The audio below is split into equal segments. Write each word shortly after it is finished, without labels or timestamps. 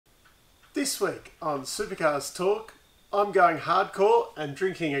This week on Supercars Talk, I'm going hardcore and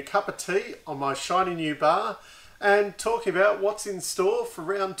drinking a cup of tea on my shiny new bar and talking about what's in store for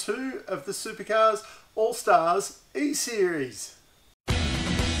round 2 of the Supercars All-Stars eSeries.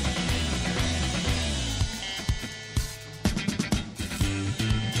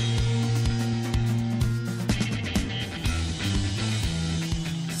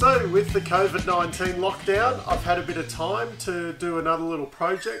 So with the COVID-19 lockdown, I've had a bit of time to do another little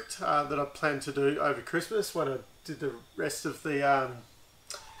project that I planned to do over Christmas when I did the rest of the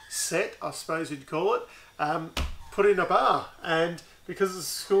set, I suppose you'd call it, put in a bar. And because it's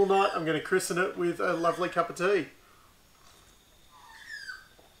a school night, I'm going to christen it with a lovely cup of tea.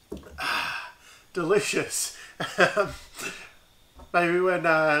 Delicious. Maybe when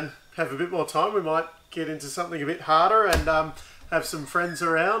have a bit more time, we might get into something a bit harder and have some friends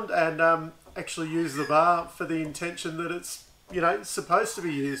around and actually use the bar for the intention that it's, supposed to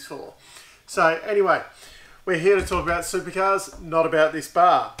be used for. So anyway, we're here to talk about supercars, not about this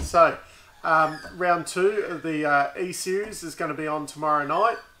bar. So round 2 of the E-Series is going to be on tomorrow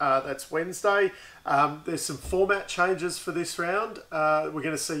night. That's Wednesday. There's some format changes for this round. We're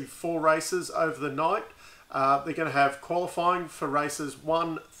going to see 4 races over the night. They're going to have qualifying for races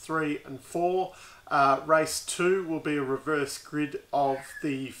 1, 3 and 4. Race 2 will be a reverse grid of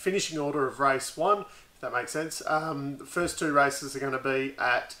the finishing order of race 1, if that makes sense. The first 2 races are going to be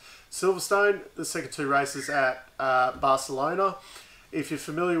at Silverstone, the second 2 races at Barcelona. If you're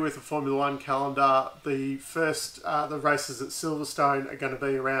familiar with the Formula 1 calendar, the races at Silverstone are going to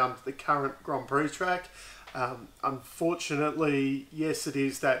be around the current Grand Prix track. Unfortunately, yes, it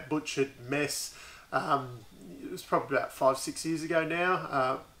is that butchered mess. It was probably about 5-6 years ago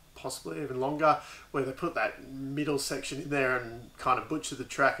now. Possibly even longer, where they put that middle section in there and kind of butchered the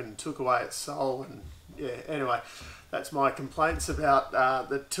track and took away its soul. And yeah, anyway, that's my complaints about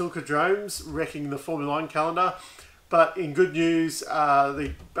the Tilcadromes wrecking the Formula 1 calendar. But in good news,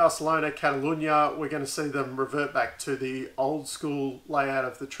 the Barcelona Catalunya, we're going to see them revert back to the old school layout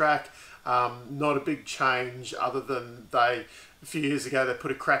of the track. Not a big change other than a few years ago they put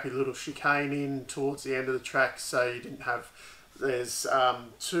a crappy little chicane in towards the end of the track, so you didn't have. There's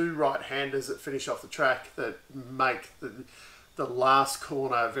 2 right-handers that finish off the track that make the last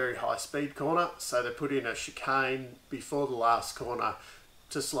corner a very high-speed corner. So they put in a chicane before the last corner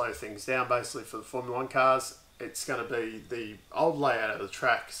to slow things down, basically, for the Formula 1 cars. It's going to be the old layout of the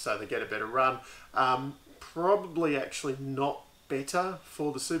track, so they get a better run. Probably actually not better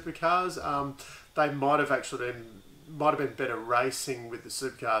for the supercars. They might have been better racing with the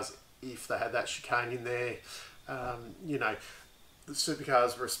supercars if they had that chicane in there. The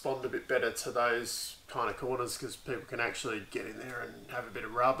supercars respond a bit better to those kind of corners because people can actually get in there and have a bit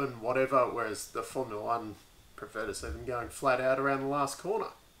of rub and whatever, whereas the Formula 1 prefer to see them going flat out around the last corner.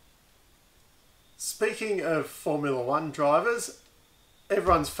 Speaking of Formula 1 drivers,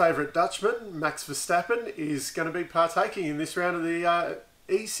 everyone's favourite Dutchman, Max Verstappen, is going to be partaking in this round of the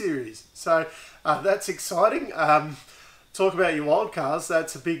E-Series. So that's exciting. Talk about your wild cars,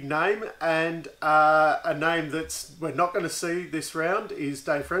 that's a big name, and a name that we're not going to see this round is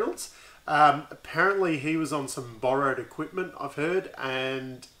Dave Reynolds. Apparently he was on some borrowed equipment, I've heard,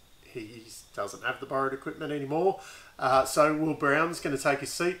 and he doesn't have the borrowed equipment anymore. So Will Brown's going to take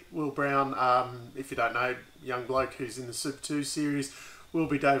his seat. Will Brown, if you don't know, young bloke who's in the Super 2 series, will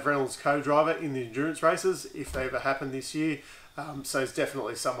be Dave Reynolds' co-driver in the endurance races if they ever happen this year. So he's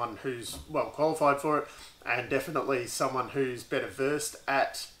definitely someone who's well qualified for it, and definitely someone who's better versed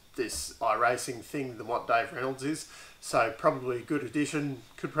at this iRacing thing than what Dave Reynolds is. So probably a good addition.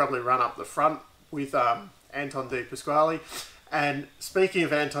 Could probably run up the front with Anton De Pasquale. And speaking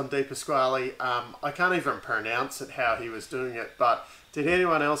of Anton De Pasquale, I can't even pronounce it how he was doing it, but did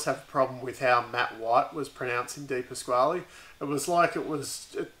anyone else have a problem with how Matt White was pronouncing De Pasquale? It was like it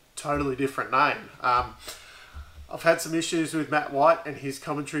was a totally different name. I've had some issues with Matt White and his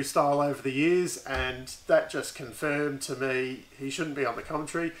commentary style over the years, and that just confirmed to me he shouldn't be on the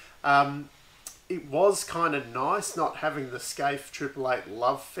commentary. It was kind of nice not having the Scaife 888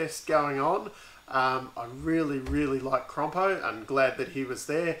 love fest going on. I really, really like Crompo. I'm glad that he was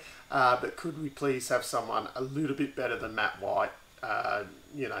there, but could we please have someone a little bit better than Matt White?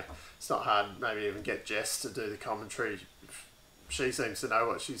 It's not hard, maybe even get Jess to do the commentary. She seems to know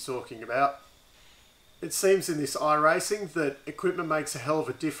what she's talking about. It seems in this iRacing that equipment makes a hell of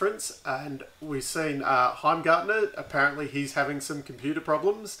a difference, and we've seen Heimgartner, apparently he's having some computer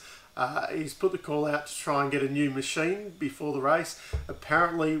problems. He's put the call out to try and get a new machine before the race.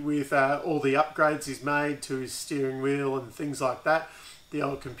 Apparently with all the upgrades he's made to his steering wheel and things like that, the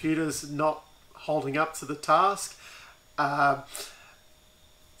old computer's not holding up to the task.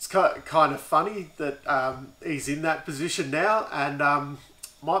 It's kind of funny that he's in that position now, and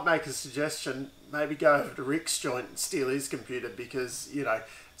might make a suggestion, maybe go over to Rick's joint and steal his computer, because, you know,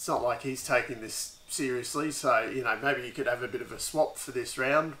 it's not like he's taking this seriously. So, you know, maybe you could have a bit of a swap for this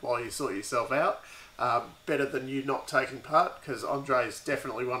round while you sort yourself out. Better than you not taking part, because Andre is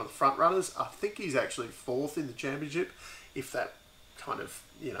definitely one of the front runners. I think he's actually 4th in the championship, if that kind of,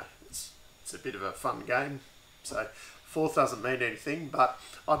 you know, it's a bit of a fun game. So 4th doesn't mean anything, but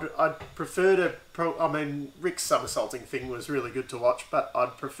I'd prefer to, I mean, Rick's somersaulting thing was really good to watch, but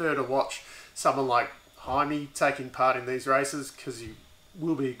I'd prefer to watch someone like Jaime taking part in these races, because he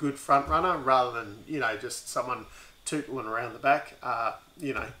will be a good front runner, rather than, you know, just someone tootling around the back,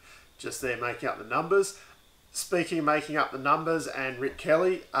 you know, just there making up the numbers. Speaking of making up the numbers and Rick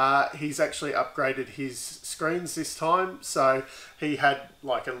Kelly, he's actually upgraded his screens this time. So he had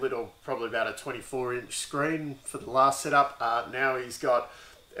like a little, probably about a 24-inch screen for the last setup. Now he's got,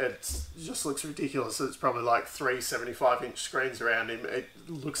 it just looks ridiculous. It's probably like 3 75-inch screens around him. It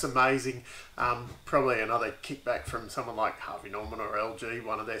looks amazing. Probably another kickback from someone like Harvey Norman or LG,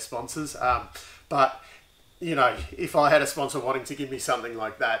 one of their sponsors. But, you know, if I had a sponsor wanting to give me something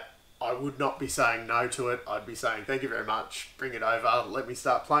like that, I would not be saying no to it. I'd be saying, thank you very much, bring it over, let me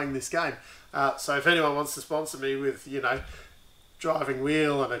start playing this game. So if anyone wants to sponsor me with, you know, driving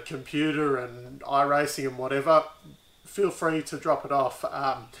wheel and a computer and iRacing and whatever, feel free to drop it off.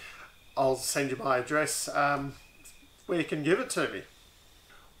 I'll send you my address where you can give it to me.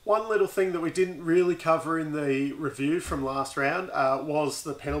 One little thing that we didn't really cover in the review from last round was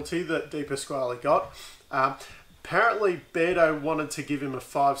the penalty that Di Pasquale got. Apparently, Beardo wanted to give him a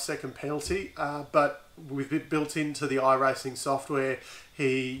 5-second penalty, but with it built into the iRacing software,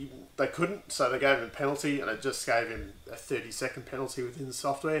 they couldn't, so they gave him a penalty, and it just gave him a 30-second penalty within the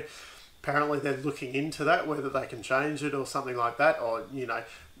software. Apparently, they're looking into that, whether they can change it or something like that, or, you know,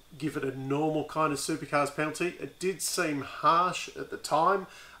 give it a normal kind of Supercars penalty. It did seem harsh at the time,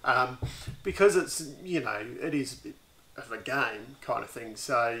 because it's, you know, it is a bit of a game kind of thing.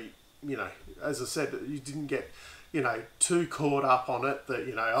 So, you know, as I said, you didn't get, you know, too caught up on it that,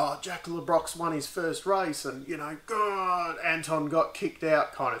 you know, oh, Jack LeBrock's won his first race and, you know, God, Anton got kicked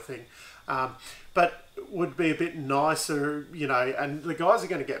out kind of thing. But it would be a bit nicer, you know, and the guys are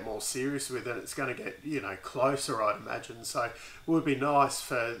going to get more serious with it. It's going to get, you know, closer, I'd imagine. So it would be nice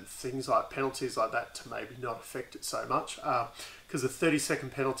for things like penalties like that to maybe not affect it so much. Because a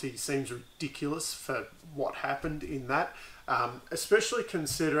 30-second penalty seems ridiculous for what happened in that. Especially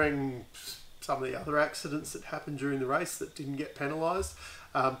considering some of the other accidents that happened during the race that didn't get penalised.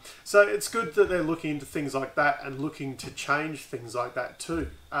 So it's good that they're looking into things like that and looking to change things like that too.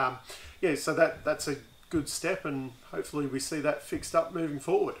 Yeah, so that's a good step, and hopefully we see that fixed up moving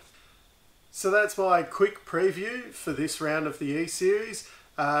forward. So that's my quick preview for this round of the E-Series.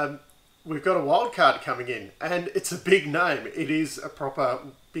 We've got a wildcard coming in, and it's a big name. It is a proper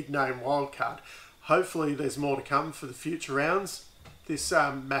big name wildcard. Hopefully there's more to come for the future rounds. This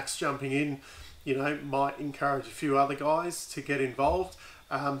Max jumping in, you know, might encourage a few other guys to get involved.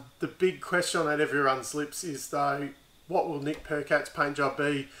 The big question on everyone's lips is, though, what will Nick Percat's paint job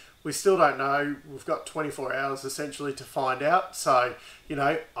be? We still don't know. We've got 24 hours essentially to find out. So, you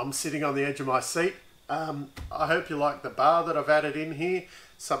know, I'm sitting on the edge of my seat. I hope you like the bar that I've added in here.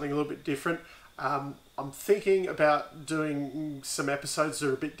 Something a little bit different. I'm thinking about doing some episodes that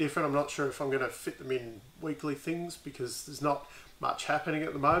are a bit different. I'm not sure if I'm going to fit them in weekly things because there's not much happening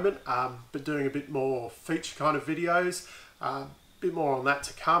at the moment, but doing a bit more feature kind of videos, a bit more on that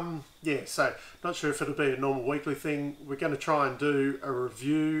to come. Yeah, so not sure if it'll be a normal weekly thing. We're going to try and do a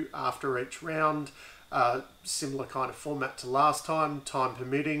review after each round, similar kind of format to last time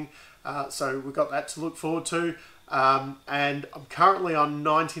permitting. So we've got that to look forward to. And I'm currently on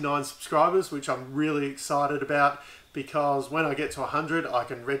 99 subscribers, which I'm really excited about, because when I get to 100, I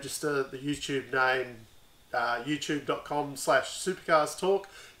can register the YouTube name, youtube.com/Supercars Torque.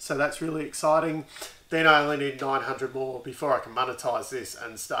 So that's really exciting. Then I only need 900 more before I can monetize this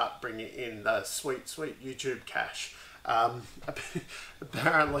and start bringing in the sweet YouTube cash.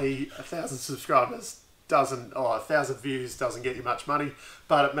 Apparently 1,000 subscribers doesn't, or 1,000 views doesn't get you much money,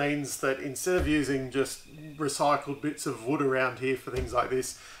 but it means that instead of using just recycled bits of wood around here for things like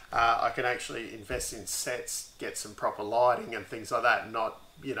this, I can actually invest in sets, get some proper lighting and things like that, and not,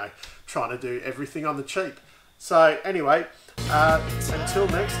 you know, trying to do everything on the cheap. So anyway, until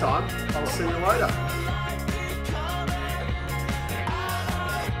next time, I'll see you later.